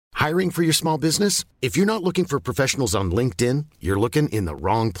Hiring for your small business? If you're not looking for professionals on LinkedIn, you're looking in the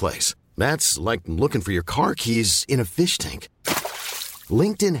wrong place. That's like looking for your car keys in a fish tank.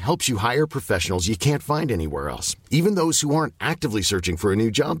 LinkedIn helps you hire professionals you can't find anywhere else, even those who aren't actively searching for a new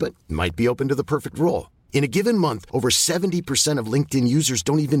job but might be open to the perfect role. In a given month, over 70% of LinkedIn users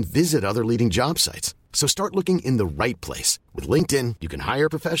don't even visit other leading job sites. So start looking in the right place. With LinkedIn, you can hire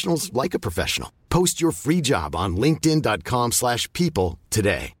professionals like a professional. Post your free job on linkedin.com/people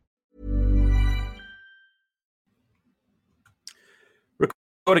today.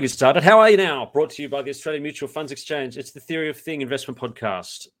 Recording is started. How are you now? Brought to you by the Australian Mutual Funds Exchange. It's the Theory of Thing investment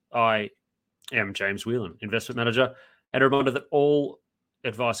podcast. I am James Whelan, investment manager, and a reminder that all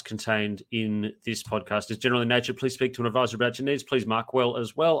advice contained in this podcast is general in nature. Please speak to an advisor about your needs. Please mark well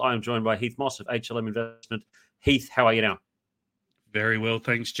as well. I am joined by Heath Moss of HLM Investment. Heath, how are you now? Very well,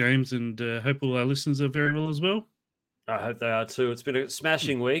 thanks, James, and hope all our listeners are very well as well. I hope they are too. It's been a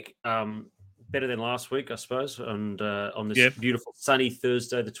smashing week, better than last week, I suppose, and on this beautiful sunny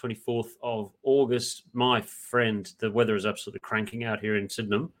Thursday, the 24th of August. My friend, the weather is absolutely cranking out here in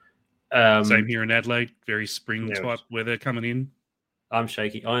Sydenham. Same here in Adelaide, very spring-type weather coming in. I'm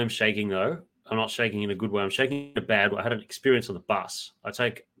shaking. I am shaking, though. I'm not shaking in a good way. I'm shaking in a bad way. I had an experience on the bus. I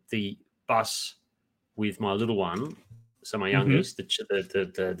take the bus with my little one, so my youngest, the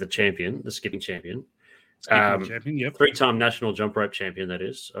champion, the skipping champion. Three-time national jump rope champion, that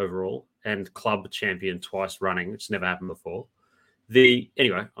is, overall, and club champion twice running, which never happened before.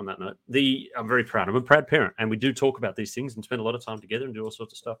 Anyway, on that note, I'm very proud. I'm a proud parent, and we do talk about these things and spend a lot of time together and do all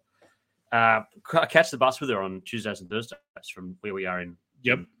sorts of stuff. I catch the bus with her on Tuesdays and Thursdays from where we are in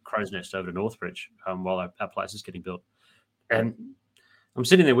Crow's Nest over to Northbridge while our place is getting built. And I'm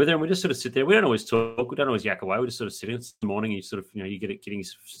sitting there with her, and we just sort of sit there. We don't always talk. We don't always yak away. We're just sort of sitting. It's the morning. You sort of, you get it getting.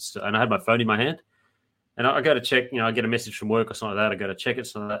 And I had my phone in my hand, and I go to check. I get a message from work or something like that. I go to check it.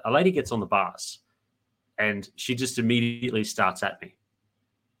 So a lady gets on the bus, and she just immediately starts at me.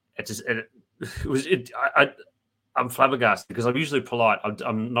 I'm flabbergasted because I'm usually polite.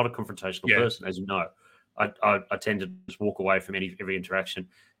 I'm not a confrontational person, as you know. I tend to just walk away from every interaction,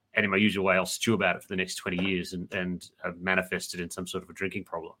 and in my usual way, I'll stew about it for the next 20 years and manifest it in some sort of a drinking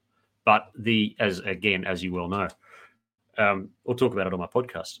problem. But as you well know, we'll talk about it on my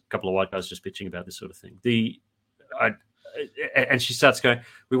podcast. A couple of white guys just bitching about this sort of thing. And she starts going,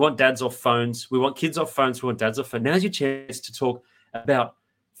 "We want dads off phones. We want kids off phones. We want dads off phones. Now's your chance to talk about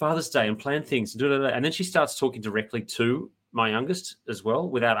Father's Day and plan things." And then she starts talking directly to my youngest as well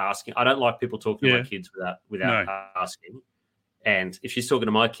without asking. I don't like people talking to my kids without asking. And if she's talking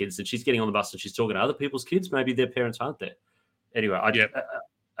to my kids, then she's getting on the bus and she's talking to other people's kids. Maybe their parents aren't there. Anyway,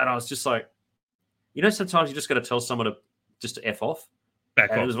 and I was just like, sometimes you just got to tell someone to just to F off. Back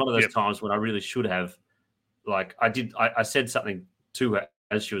off. It was one of those times when I really should have, I said something to her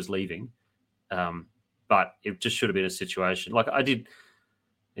as she was leaving, but it just should have been a situation. Like I did.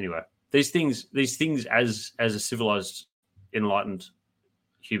 Anyway, these things as a civilized, enlightened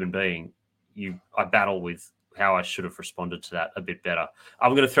human being, I battle with how I should have responded to that a bit better.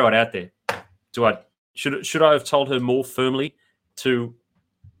 I'm going to throw it out there. Should I have told her more firmly to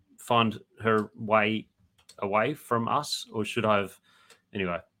find her way away from us, or should I have?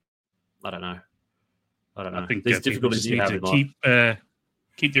 Anyway, I don't know. I think there's difficulties you have in life.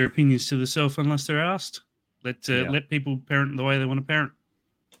 Keep their opinions to themselves unless they're asked. Let people parent the way they want to parent.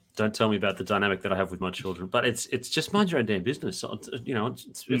 Don't tell me about the dynamic that I have with my children, but it's just mind your own damn business.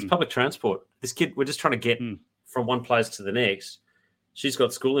 It's public transport. This kid, we're just trying to get from one place to the next. She's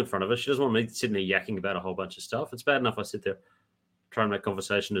got school in front of her. She doesn't want me sitting there yakking about a whole bunch of stuff. It's bad enough I sit there trying to make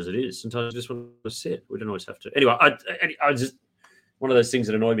conversation as it is. Sometimes I just want to sit. We don't always have to. Anyway, I just one of those things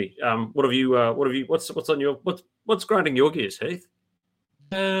that annoy me. What's grinding your gears, Heath?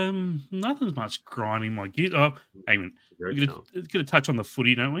 Nothing's much grinding my gears. We're going to touch on the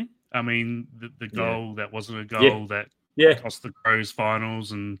footy, don't we? I mean, the goal that wasn't a goal that cost the Crows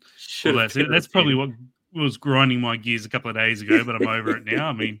finals and all that. That's probably what was grinding my gears a couple of days ago, but I'm over it now.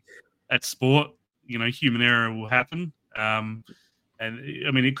 I mean, that's sport. Human error will happen. And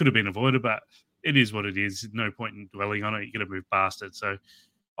I mean, it could have been avoided, but it is what it is. No point in dwelling on it. You got to move past it. So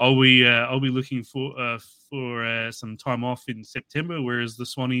I'll be looking for some time off in September, whereas the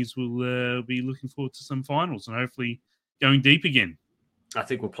Swannies will be looking forward to some finals and hopefully going deep again. I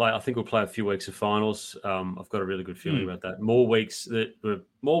think we'll play a few weeks of finals. I've got a really good feeling about that. More weeks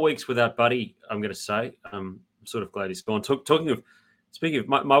without Buddy, I'm going to say. I'm sort of glad he's gone. Speaking of,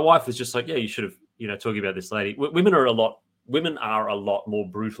 my wife was just like, yeah, you should have, talking about this lady. Women are a lot more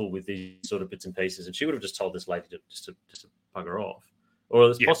brutal with these sort of bits and pieces, and she would have just told this lady to bugger off. Or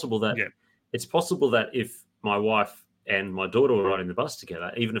it's possible that if my wife and my daughter were riding the bus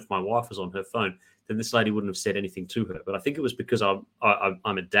together, even if my wife was on her phone, then this lady wouldn't have said anything to her. But I think it was because I'm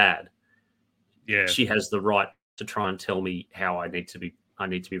a dad. Yeah, she has the right to try and tell me how I need to be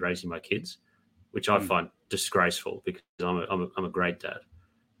raising my kids, which I find disgraceful because I'm a great dad.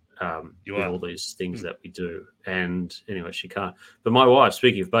 With all these things that we do, and anyway, she can't. But my wife,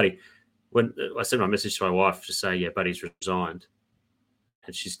 speaking of Buddy, when I sent my message to my wife to say, yeah, Buddy's resigned,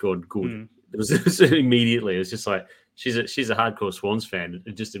 and she's gone good. It was immediately. It was just like she's a hardcore Swans fan.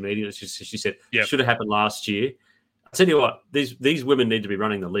 And just immediately, she said, should have happened last year. I tell you what, these women need to be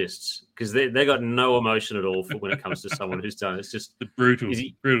running the lists because they got no emotion at all for when it comes to someone who's done. It's just the brutal.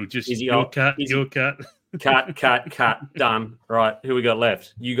 Just your cut. cut. Done. Right, who we got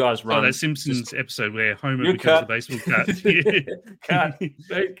left? You guys run. Oh, that Simpsons episode where Homer becomes a baseball cut. cut.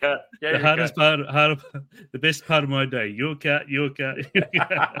 Yeah, the hardest part, the best part of my day. Your cut.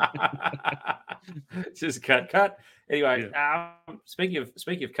 Just cut. Anyway, speaking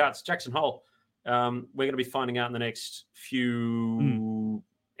of cuts, Jackson Hole. We're going to be finding out in the next few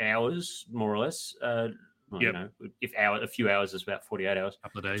hours, more or less. You know, a few hours is about 48 hours.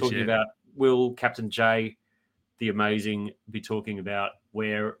 Couple of days, talking about will Captain J, the amazing, be talking about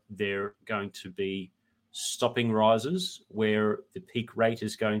where they're going to be stopping rises, where the peak rate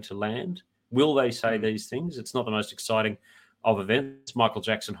is going to land. Will they say these things? It's not the most exciting of events. Michael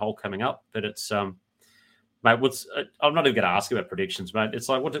Jackson Hole coming up, but it's mate, I'm not even going to ask about predictions, mate. It's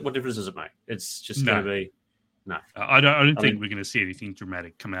like, what difference does it make? It's just going to be no. I don't think we're going to see anything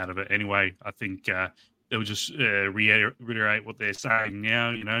dramatic come out of it. Anyway, I think they'll just reiterate what they're saying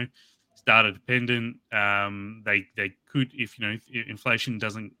now. You know, it's data dependent. They could, if inflation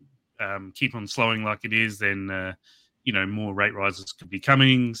doesn't keep on slowing like it is, then more rate rises could be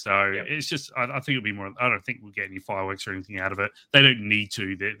coming. So it's just, I think it'll be more. I don't think we'll get any fireworks or anything out of it. They don't need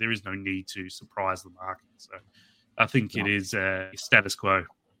to. There is no need to surprise the market. So I think it is status quo.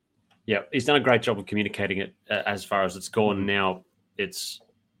 Yeah, he's done a great job of communicating it as far as it's gone. Now it's,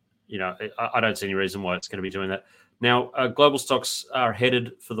 I don't see any reason why it's going to be doing that. Now, global stocks are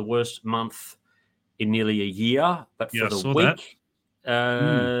headed for the worst month in nearly a year, but for the week.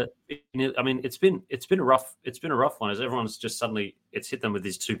 I mean, it's been a rough one as everyone's just suddenly it's hit them with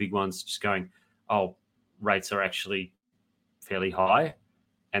these two big ones, just going, oh, rates are actually fairly high,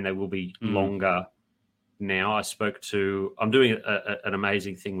 and they will be longer. Now, I'm doing an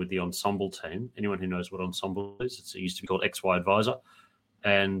amazing thing with the Ensemble team. Anyone who knows what Ensemble is, it used to be called XY Advisor,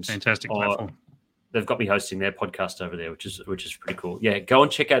 and fantastic platform. They've got me hosting their podcast over there, which is pretty cool. Yeah, go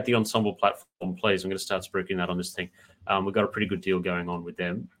and check out the Ensemble platform, please. I'm going to start spruiking that on this thing. We've got a pretty good deal going on with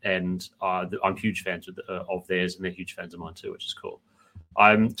them, and I'm huge fans of theirs, and they're huge fans of mine too, which is cool.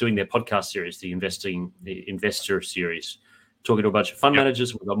 I'm doing their podcast series, the Investor series, talking to a bunch of fund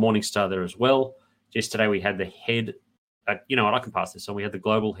managers. We've got Morningstar there as well. Yesterday we had the head. I can pass this on. We had the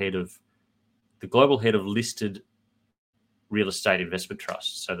global head of listed real estate investment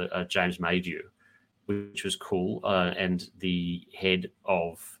trusts, so that James Maydew, which was cool, and the head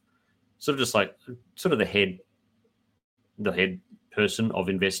of the head person of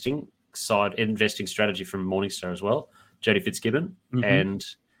investing strategy from Morningstar as well, Jody Fitzgibbon, and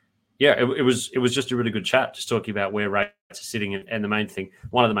it was just a really good chat, just talking about where rates are sitting, and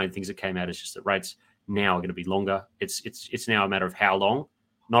one of the main things that came out is just that rates now are going to be longer. It's now a matter of how long,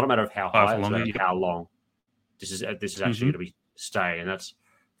 not a matter of how high, it's a matter of how long. This is actually going to be staying, and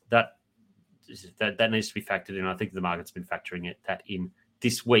that needs to be factored in. I think the market's been factoring that in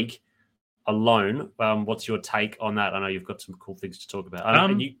this week alone. What's your take on that? I know you've got some cool things to talk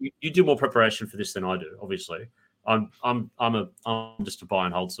about. And you do more preparation for this than I do, obviously. I'm just a buy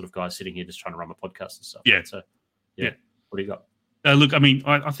and hold sort of guy sitting here just trying to run my podcast and stuff. Yeah. What do you got? Look, I mean,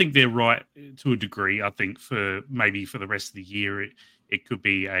 I think they're right to a degree. I think for the rest of the year, it could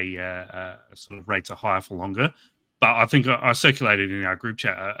be a sort of rates are higher for longer. But I think I circulated in our group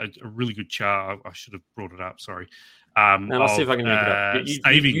chat a really good chart. I should have brought it up. Sorry. And I'll see if I can make it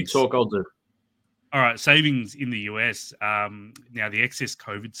up. You talk, I'll do. All right. Savings in the US. Now, the excess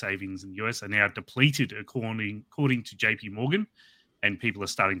COVID savings in the US are now depleted, according to JP Morgan. And people are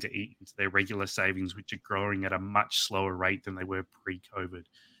starting to eat into their regular savings, which are growing at a much slower rate than they were pre-COVID.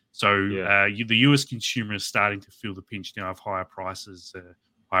 So the US consumer is starting to feel the pinch now of higher prices,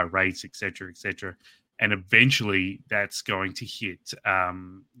 higher rates, et cetera, and eventually that's going to hit,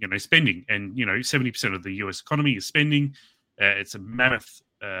 spending. And 70% of the US economy is spending. It's a mammoth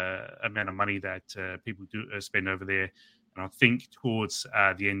amount of money that people do spend over there. And I think towards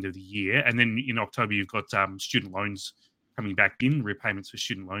the end of the year, and then in October you've got student loans coming back in. Repayments for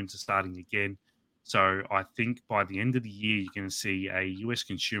student loans are starting again. So I think by the end of the year, you're going to see a US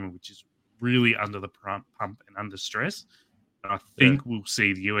consumer which is really under the pump and under stress. And I think we'll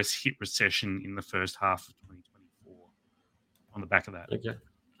see the US hit recession in the first half of 2024 on the back of that. Okay.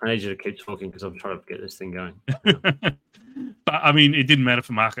 I need you to keep talking because I'm trying to get this thing going. But, I mean, it didn't matter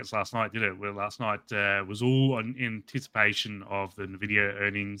for markets last night, did it? Well, last night was all in anticipation of the NVIDIA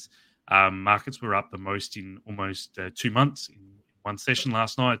earnings. Markets were up the most in almost 2 months in one session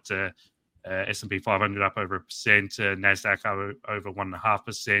last night. S&P 500 up over 1%, NASDAQ over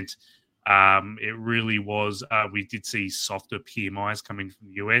 1.5%. It really was. We did see softer PMIs coming from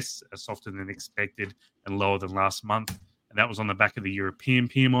the US, softer than expected and lower than last month. And that was on the back of the European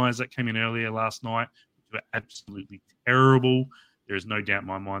PMIs that came in earlier last night, which were absolutely terrible. There is no doubt in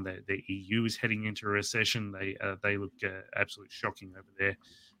my mind that the EU is heading into a recession. They look absolutely shocking over there.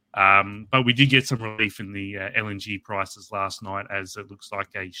 But we did get some relief in the LNG prices last night, as it looks like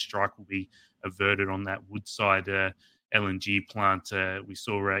a strike will be averted on that Woodside LNG plant. We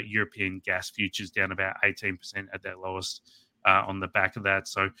saw European gas futures down about 18% at their lowest on the back of that.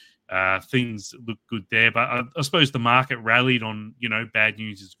 So things look good there. But I suppose the market rallied on, bad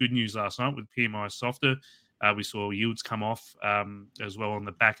news is good news last night with PMI softer. We saw yields come off as well on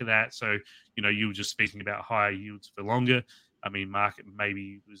the back of that. So, you were just speaking about higher yields for longer. I mean, market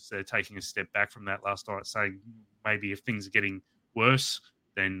maybe was taking a step back from that last night, saying maybe if things are getting worse,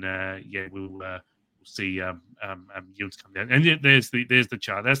 then we'll see yields come down. And there's the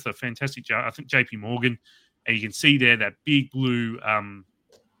chart. That's the fantastic chart. I think JP Morgan, and you can see there that big blue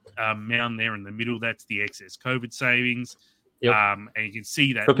mound there in the middle. That's the excess COVID savings. Yep. And you can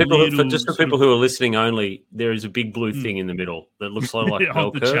see that. For people who are listening only, there is a big blue thing in the middle that looks like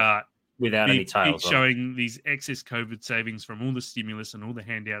the chart. Without any tails, showing these excess COVID savings from all the stimulus and all the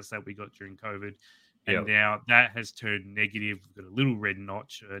handouts that we got during COVID, and now that has turned negative. We've got a little red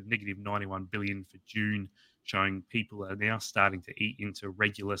notch, negative 91 billion for June, showing people are now starting to eat into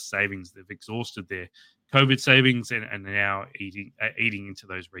regular savings. They've exhausted their COVID savings and now eating into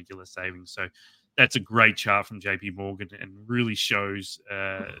those regular savings. So that's a great chart from JP Morgan and really shows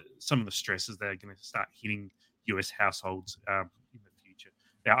some of the stresses that are going to start hitting US households in the future.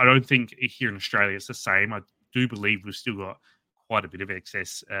 Now, I don't think here in Australia it's the same. I do believe we've still got quite a bit of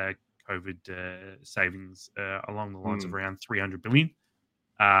excess COVID savings along the lines of around 300 billion.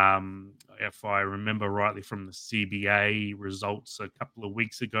 If I remember rightly from the CBA results a couple of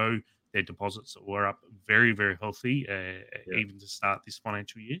weeks ago, their deposits were up very, very healthy, even to start this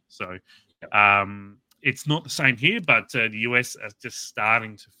financial year. So it's not the same here, but the US are just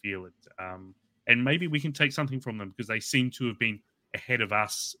starting to feel it. And maybe we can take something from them because they seem to have been ahead of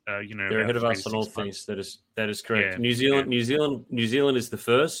us. They're ahead of us on all things. That is correct. Yeah. New Zealand is the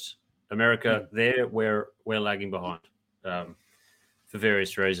first. America, we're lagging behind for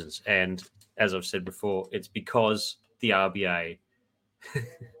various reasons. And as I've said before, it's because the RBA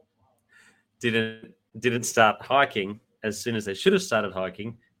didn't start hiking as soon as they should have started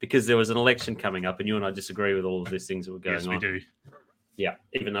hiking because there was an election coming up, and you and I disagree with all of these things that were going on. Yes, we do. Yeah,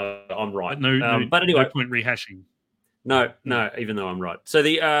 even though I'm right. But anyway, no point rehashing. No, even though I'm right. So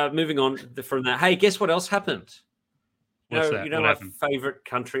the moving on from that. Hey, guess what else happened? What's that? My favorite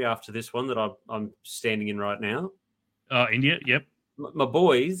country after this one that I'm standing in right now? India. Yep. My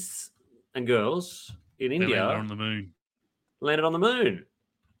boys and girls in India landed on the moon. Landed on the moon.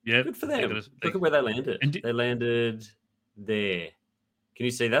 Yeah, good for them. Look at where they landed. They landed there. Can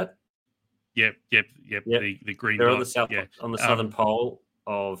you see that? Yep. The green. They're on the south, on the southern pole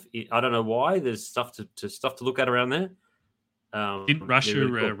of. I don't know why. There's stuff to look at around there. Didn't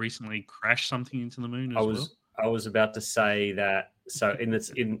Russia recently crash something into the moon as well? I was about to say that. So in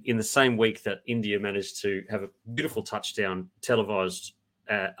the same week that India managed to have a beautiful touchdown televised,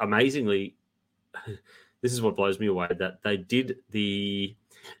 amazingly, this is what blows me away, that they did the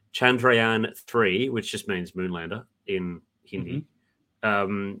Chandrayaan 3, which just means moonlander in Hindi.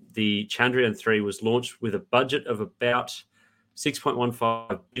 Mm-hmm. The Chandrayaan 3 was launched with a budget of about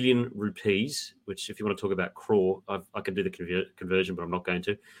 6.15 billion rupees, which if you want to talk about crore, I can do the conversion, but I'm not going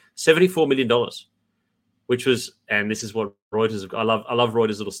to. $74 million. Which was, and this is what Reuters, I love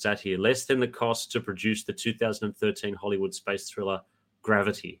Reuters' little stat here, less than the cost to produce the 2013 Hollywood space thriller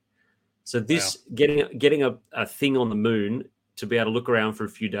Gravity. So this, getting a thing on the moon to be able to look around for a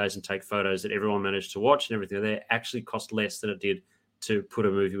few days and take photos that everyone managed to watch and everything there actually cost less than it did to put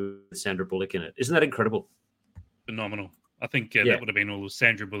a movie with Sandra Bullock in it. Isn't that incredible? Phenomenal. I think that would have been all of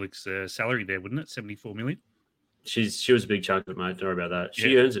Sandra Bullock's salary there, wouldn't it? 74 million. She was a big chunk of it, mate. Don't worry about that.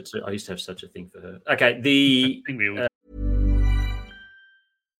 She earns it too. I used to have such a thing for her. Okay,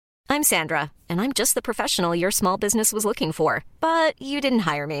 I'm Sandra, and I'm just the professional your small business was looking for. But you didn't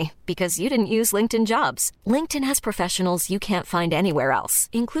hire me because you didn't use LinkedIn Jobs. LinkedIn has professionals you can't find anywhere else,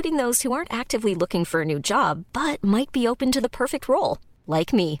 including those who aren't actively looking for a new job, but might be open to the perfect role,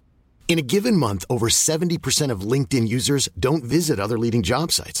 like me. In a given month, over 70% of LinkedIn users don't visit other leading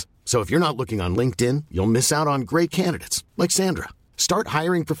job sites. So if you're not looking on LinkedIn, you'll miss out on great candidates like Sandra. Start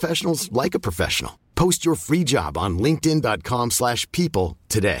hiring professionals like a professional. Post your free job on linkedin.com/people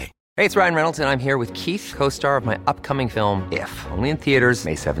today. Hey, it's Ryan Reynolds, and I'm here with Keith, co-star of my upcoming film, If, only in theaters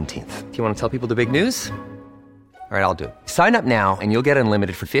May 17th. Do you want to tell people the big news? All right, I'll do it. Sign up now and you'll get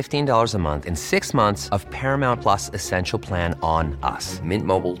unlimited for $15 a month and 6 months of Paramount Plus Essential Plan on us.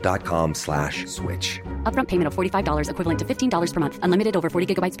 MintMobile.com/switch. Upfront payment of $45 equivalent to $15 per month. Unlimited over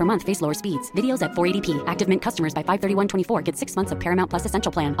 40 gigabytes per month. Face lower speeds. Videos at 480p. Active Mint customers by 531.24 get 6 months of Paramount Plus Essential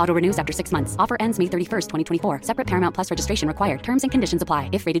Plan. Auto renews after 6 months. Offer ends May 31st, 2024. Separate Paramount Plus registration required. Terms and conditions apply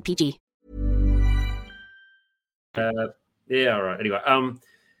if rated PG. Yeah, all right. Anyway,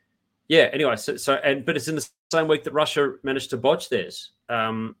 but it's in the same week that Russia managed to botch theirs.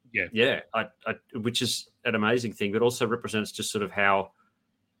 Which is an amazing thing, but also represents just sort of how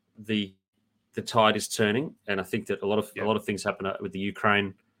the tide is turning. And I think that a lot of things happen with the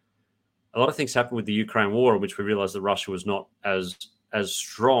Ukraine. A lot of things happened with the Ukraine war, in which we realized that Russia was not as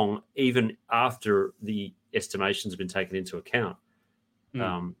strong, even after the estimations have been taken into account.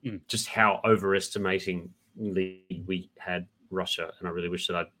 Just how overestimatingly we had Russia, and I really wish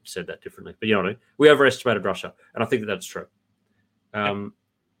that I'd said that differently. But you know what I mean? We overestimated Russia, and I think that that's true.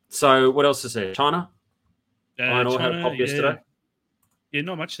 So what else is there? China? Iron ore had a pop yesterday. Yeah,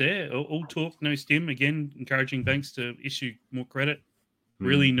 not much there. All talk, no stim. Again, encouraging banks to issue more credit.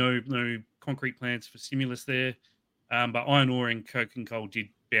 Really no concrete plans for stimulus there. But iron ore and coke and coal did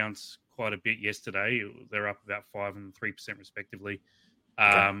bounce quite a bit yesterday. They're up about 5% and 3% respectively.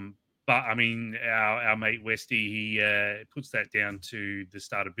 But, I mean, our mate Westy, he puts that down to the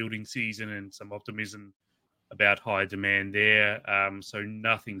start of building season and some optimism about high demand there. So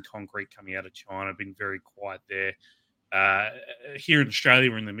nothing concrete coming out of China. Been very quiet there. Here in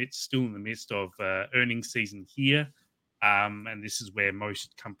Australia, we're still in the midst of earnings season here. And this is where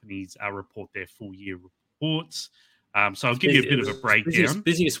most companies report their full year reports. So I'll give you a bit of a breakdown.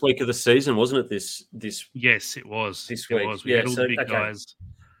 Busiest week of the season, wasn't it? This Yes, it was. This week. We had all the big guys.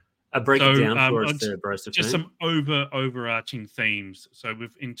 Break it down for us there, Bryce. Just some overarching themes. So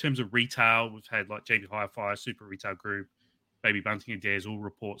in terms of retail, we've had like JB Hi-Fi, Super Retail Group, Baby Bunting, and Adairs all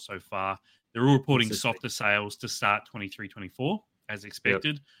report so far. They're all reporting softer sales to start 23-24, as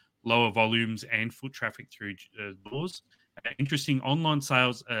expected. Lower volumes and foot traffic through doors. Interesting, online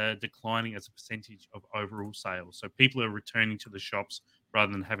sales are declining as a percentage of overall sales. So people are returning to the shops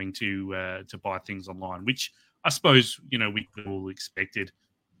rather than having to buy things online, which I suppose, we all expected.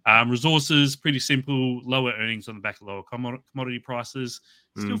 Resources, pretty simple, lower earnings on the back of lower commodity prices.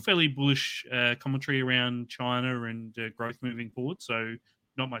 Still fairly bullish commentary around China and growth moving forward. So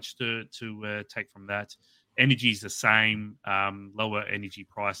not much to take from that. Energy is the same, lower energy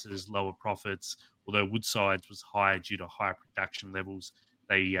prices, lower profits. Although Woodside's was higher due to higher production levels,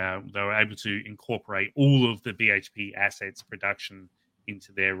 they were able to incorporate all of the BHP assets production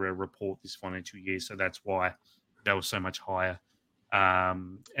into their report this financial year. So that's why they were so much higher.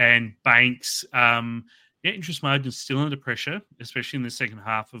 And banks, interest margins still under pressure, especially in the second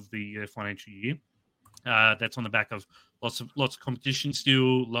half of the financial year. That's on the back of lots of competition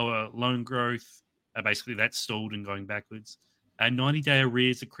still, lower loan growth. Basically, that's stalled and going backwards. 90-day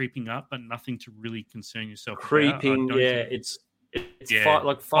arrears are creeping up, but nothing to really concern yourself about. It's 5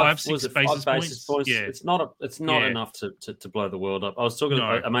 basis points. Yeah. It's not enough to blow the world up. I was talking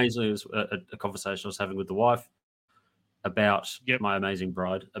about, amazingly, it was a conversation I was having with the wife about my amazing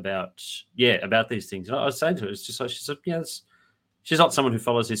bride, about these things. And I was saying to her, it's just like, she said, she's not someone who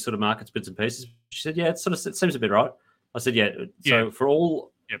follows these sort of markets, bits and pieces. She said, it seems a bit right. I said, So for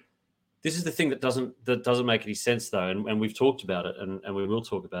all, this is the thing that doesn't make any sense though. And we've talked about it and we will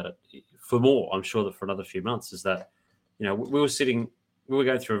talk about it for more, I'm sure, that for another few months, is that, we were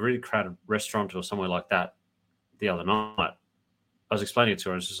going through a really crowded restaurant or somewhere like that the other night. I was explaining it to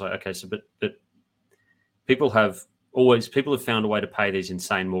her. And it's just like, okay, so, but people have found a way to pay these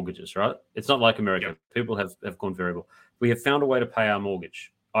insane mortgages, right? It's not like America. Yep. People have gone variable. We have found a way to pay our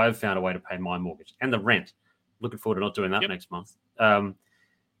mortgage. I have found a way to pay my mortgage and the rent. Looking forward to not doing that next month.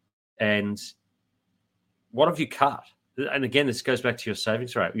 And what have you cut? And again, this goes back to your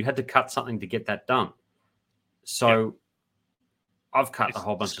savings rate. You had to cut something to get that done. So I've cut a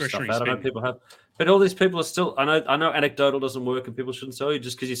whole bunch of stuff out. I know people have. But all these people are still, I know anecdotal doesn't work and people shouldn't sell you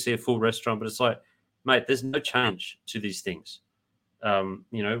just because you see a full restaurant, but it's like, mate, there's no change to these things.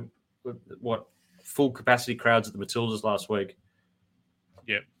 full capacity crowds at the Matildas last week.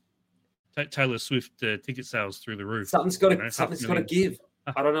 Yep. Taylor Swift ticket sales through the roof. Something's got to give.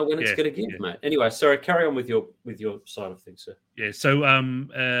 I don't know when it's going to give, mate. Anyway, sorry. Carry on with your side of things, sir. Yeah. So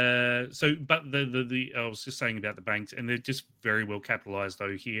but the I was just saying about the banks, and they're just very well capitalised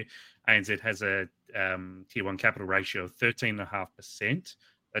though. Here, ANZ has a Tier 1 capital ratio of 13.5%.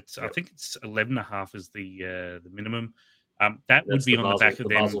 That's I think it's 11.5 is the minimum. That would be on the back of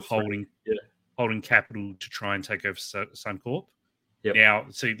them holding capital to try and take over Suncorp. Yep. Now,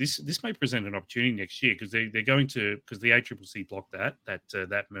 see, this may present an opportunity next year because they're going to, because the ACCC blocked that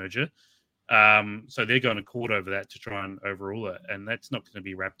merger. So they're going to court over that to try and overrule it, and that's not going to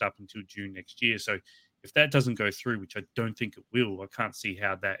be wrapped up until June next year. So if that doesn't go through, which I don't think it will, I can't see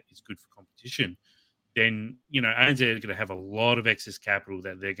how that is good for competition. Then ANZ are going to have a lot of excess capital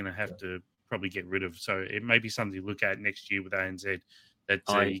that they're going to have to probably get rid of. So it may be something to look at next year with ANZ. That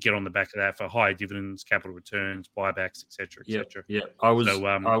you get on the back of that for higher dividends, capital returns, buybacks, etc., etc. Yeah, I was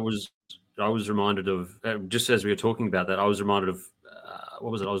reminded of just as we were talking about that. I was reminded of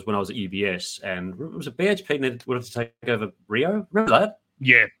what was it? I was when I was at UBS, and was it BHP that wanted to take over Rio? Remember that?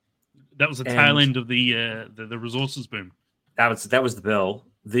 Yeah, that was the tail end of the resources boom. That was the bell.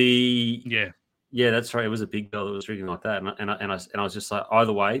 Yeah, that's right. It was a big bell that was ringing like that, and I was just like,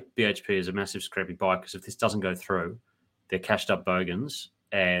 either way, BHP is a massive scrappy buy because if this doesn't go through, they're cashed up bogans,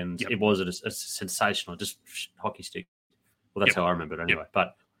 and it was a sensational, just hockey stick. Well, that's how I remember it anyway.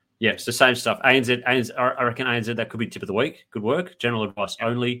 But yeah, it's the same stuff. ANZ, I reckon ANZ that could be tip of the week. Good work. General advice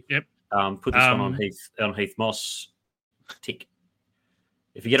only. Yep. Put this one on Heath Moss. Tick.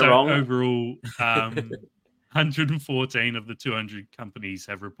 If you get it wrong, overall, 114 of the 200 companies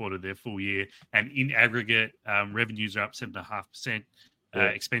have reported their full year, and in aggregate, revenues are up 7.5%,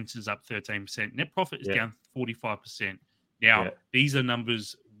 expenses up 13%, net profit is down 45%. Now, these are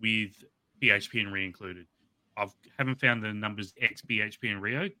numbers with BHP and Rio included. I haven't found the numbers ex BHP and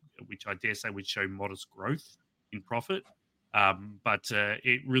Rio, which I dare say would show modest growth in profit. But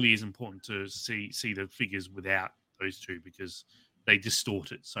it really is important to see the figures without those two because they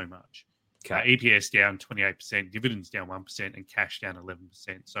distort it so much. Okay. EPS down 28%, dividends down 1%, and cash down 11%.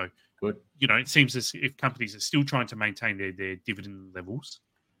 So, good. It seems as if companies are still trying to maintain their dividend levels.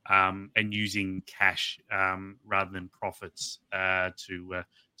 And using cash rather than profits to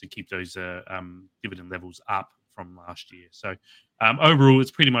keep those dividend levels up from last year. So overall,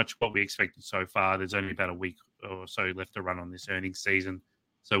 it's pretty much what we expected so far. There's only about a week or so left to run on this earnings season,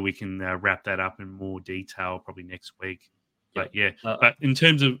 so we can wrap that up in more detail probably next week. But but in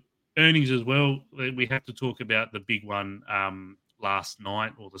terms of earnings as well, we have to talk about the big one last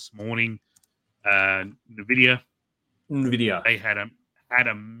night or this morning. NVIDIA. They had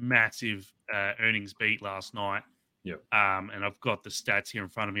a massive earnings beat last night. Yep. And I've got the stats here in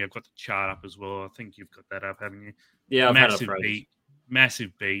front of me. I've got the chart up as well. I think you've got that up, haven't you? Yeah, massive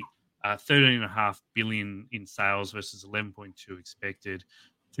beat. 13.5 billion in sales versus 11.2 expected.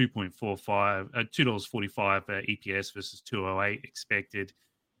 $2.45 EPS versus 2.08 expected.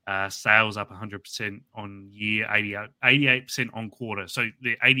 Sales up 100% on year, 88% on quarter. So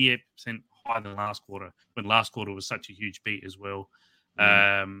they're 88% higher than last quarter, when last quarter was such a huge beat as well.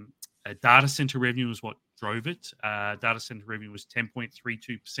 Data center revenue was what drove it. Data center revenue was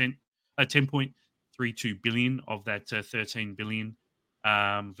 10.32 billion of that 13 billion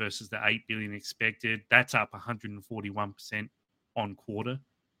versus the 8 billion expected. That's up 141% on quarter.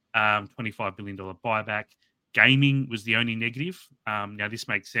 $25 billion buyback. Gaming was the only negative. Now this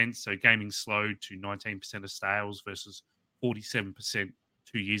makes sense. So gaming slowed to 19% of sales versus 47%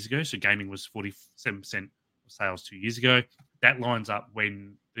 2 years ago. So gaming was 47% of sales 2 years ago. That lines up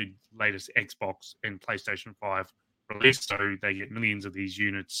when the latest Xbox and PlayStation 5 released. So they get millions of these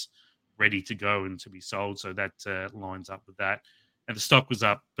units ready to go and to be sold. So that lines up with that. And the stock was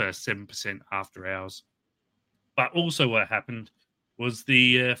up 7% after hours. But also what happened was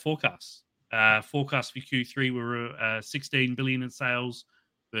the forecast. Forecast for Q3 were 16 billion in sales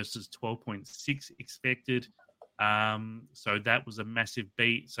versus 12.6 expected. So that was a massive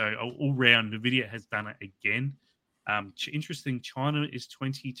beat. So all round, NVIDIA has done it again. Interesting, China is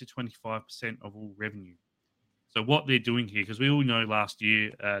 20 to 25% of all revenue. So what they're doing here, because we all know last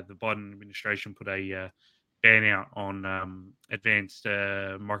year the Biden administration put a ban out on advanced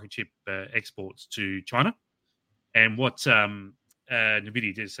microchip exports to China. And what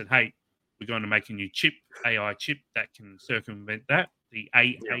NVIDIA did said, hey, we're going to make a new chip, AI chip, that can circumvent that, the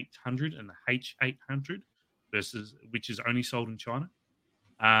A800 and the H800, versus which is only sold in China.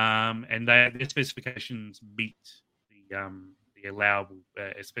 And their specifications meet the allowable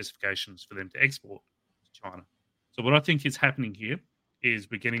specifications for them to export to China. So what I think is happening here is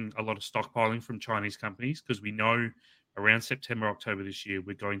we're getting a lot of stockpiling from Chinese companies because we know around September, October this year,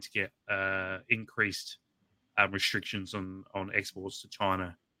 we're going to get increased restrictions on exports to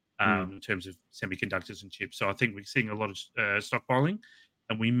China in terms of semiconductors and chips. So I think we're seeing a lot of stockpiling,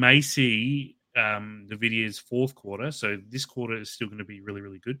 and we may see NVIDIA's fourth quarter. So this quarter is still going to be really,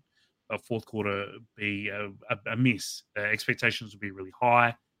 really good. Fourth quarter be a miss. Expectations will be really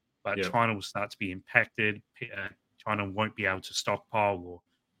high, but China will start to be impacted. China won't be able to stockpile or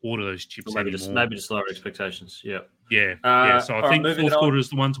order those chips anymore. Maybe just lower expectations. Yeah. So I think fourth quarter is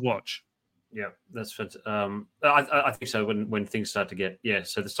the one to watch. Yeah, that's fantastic. I think so. When things start to get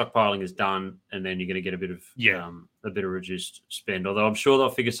so the stockpiling is done, and then you're going to get a bit of reduced spend. Although I'm sure they'll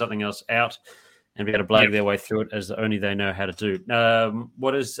figure something else out and be able to blag their way through it as only they know how to do.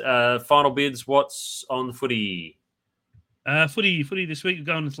 What is final bids? What's on the footy? Footy this week. We're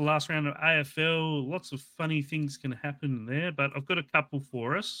going into the last round of AFL. Lots of funny things can happen there, but I've got a couple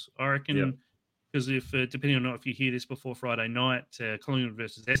for us. I reckon because if depending on if you hear this before Friday night, Collingwood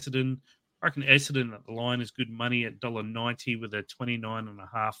versus Essendon. I reckon Essendon at the line is good money at $1.90 with a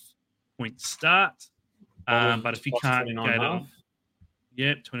 29.5 point start. But if you can't go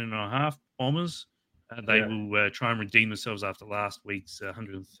to 29.5 Bombers, they will try and redeem themselves after last week's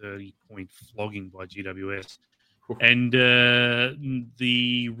 130 point flogging by GWS. And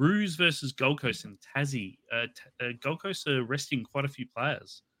the Roos versus Gold Coast in Tassie. Gold Coast are resting quite a few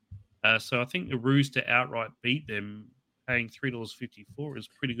players. So I think the Roos to outright beat them, paying $3.54 is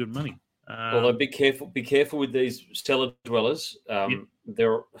pretty good money. Although be careful with these cellar dwellers.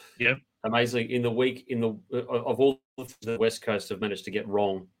 They're amazing in the week of all the West Coast have managed to get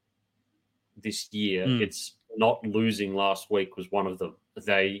wrong this year. It's not losing last week was one of them.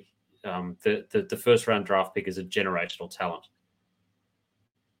 They the first round draft pick is a generational talent.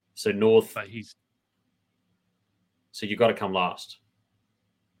 So North, so you've got to come last.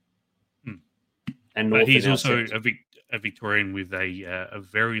 And North, but he's also a Victorian with a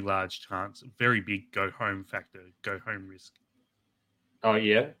very large chance, a very big go home factor, go home risk. Oh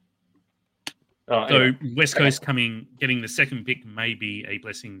yeah. So anyway. West Coast getting the second pick may be a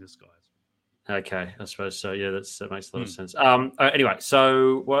blessing in disguise. Okay, I suppose so. Yeah, that makes a lot of sense. Anyway,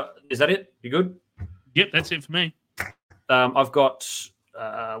 so what is that? It? You good? Yep, that's it for me. I've got.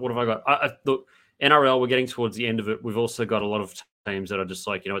 What have I got? Look, NRL. We're getting towards the end of it. We've also got a lot of teams that are just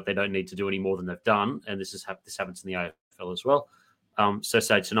like, you know what, they don't need to do any more than they've done, and this happens in the AFL as well. So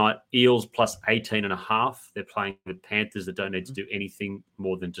say tonight, Eels plus 18.5. They're playing the Panthers that don't need to do anything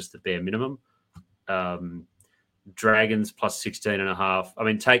more than just the bare minimum. Dragons plus 16.5. I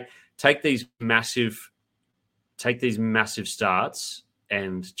mean, take these massive starts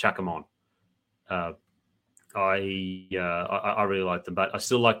and chuck them on. I really like them, but I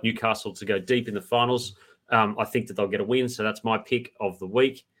still like Newcastle to go deep in the finals. I think that they'll get a win, so that's my pick of the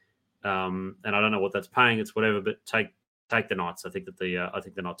week. And I don't know what that's paying; it's whatever. But take the Knights. I think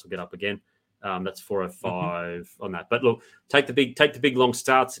the Knights will get up again. That's 405 on that. But look, take the big long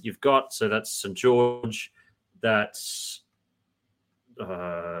starts that you've got. So that's St George. That's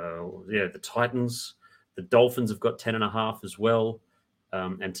the Titans. The Dolphins have got 10.5 as well.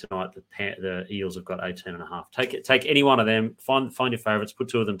 And tonight the Eels have got 18.5. Take any one of them. Find your favourites. Put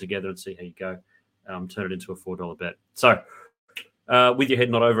two of them together and see how you go. Turn it into a $4 bet. So, with your head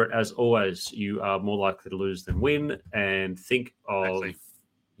not over it, as always, you are more likely to lose than win. And think of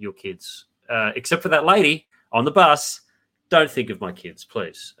your kids. Except for that lady on the bus, don't think of my kids,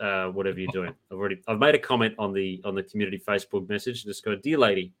 please. Whatever you're doing, I've made a comment on the community Facebook message. Just go, dear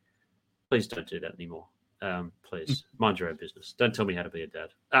lady, please don't do that anymore. Please mind your own business. Don't tell me how to be a dad.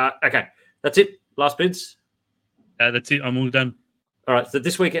 Okay, that's it. Last bids. That's it. I'm all done. All right. So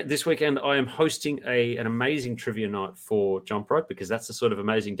this weekend, I am hosting an amazing trivia night for jump rope because that's the sort of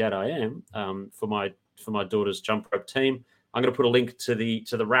amazing dad I am. For my daughter's jump rope team, I'm going to put a link to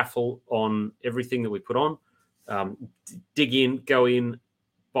the raffle on everything that we put on. Dig in, go in,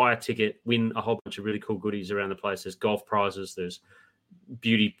 buy a ticket, win a whole bunch of really cool goodies around the place. There's golf prizes, there's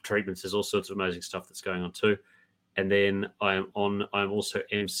beauty treatments, there's all sorts of amazing stuff that's going on too. And then I'm also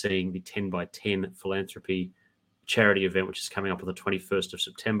emceeing the 10x10 philanthropy charity event, which is coming up on the 21st of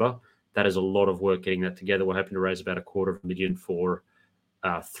September. That is a lot of work getting that together. We're hoping to raise about $250,000 for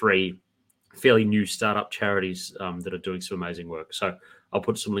 3 fairly new startup charities that are doing some amazing work. So I'll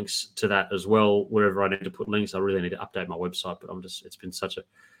put some links to that as well. Wherever I need to put links, I really need to update my website, but it's been such a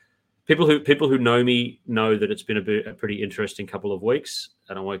people who know me know that it's been a pretty interesting couple of weeks,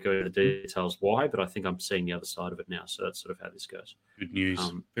 and I won't go into the details why, but I think I'm seeing the other side of it now. So that's sort of how this goes. Good news.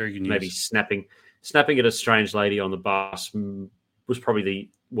 Very good news. Maybe snapping at a strange lady on the bus was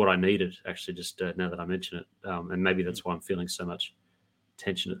probably what I needed, actually, just now that I mention it. And maybe that's why I'm feeling so much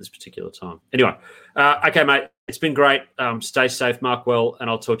attention at this particular time. Anyway, okay, mate, it's been great. Stay safe, mark well, and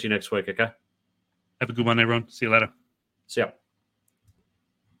I'll talk to you next week, okay? Have a good one, everyone. See you later. See ya.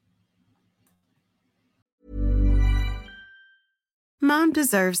 Mom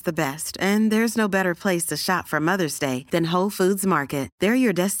deserves the best, and there's no better place to shop for Mother's Day than Whole Foods Market. They're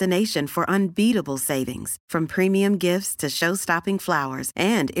your destination for unbeatable savings, from premium gifts to show-stopping flowers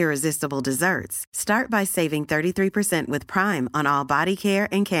and irresistible desserts. Start by saving 33% with Prime on all body care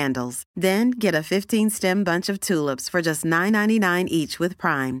and candles. Then get a 15-stem bunch of tulips for just $9.99 each with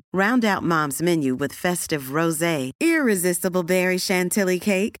Prime. Round out Mom's menu with festive rosé, irresistible berry chantilly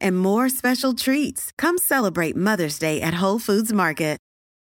cake, and more special treats. Come celebrate Mother's Day at Whole Foods Market.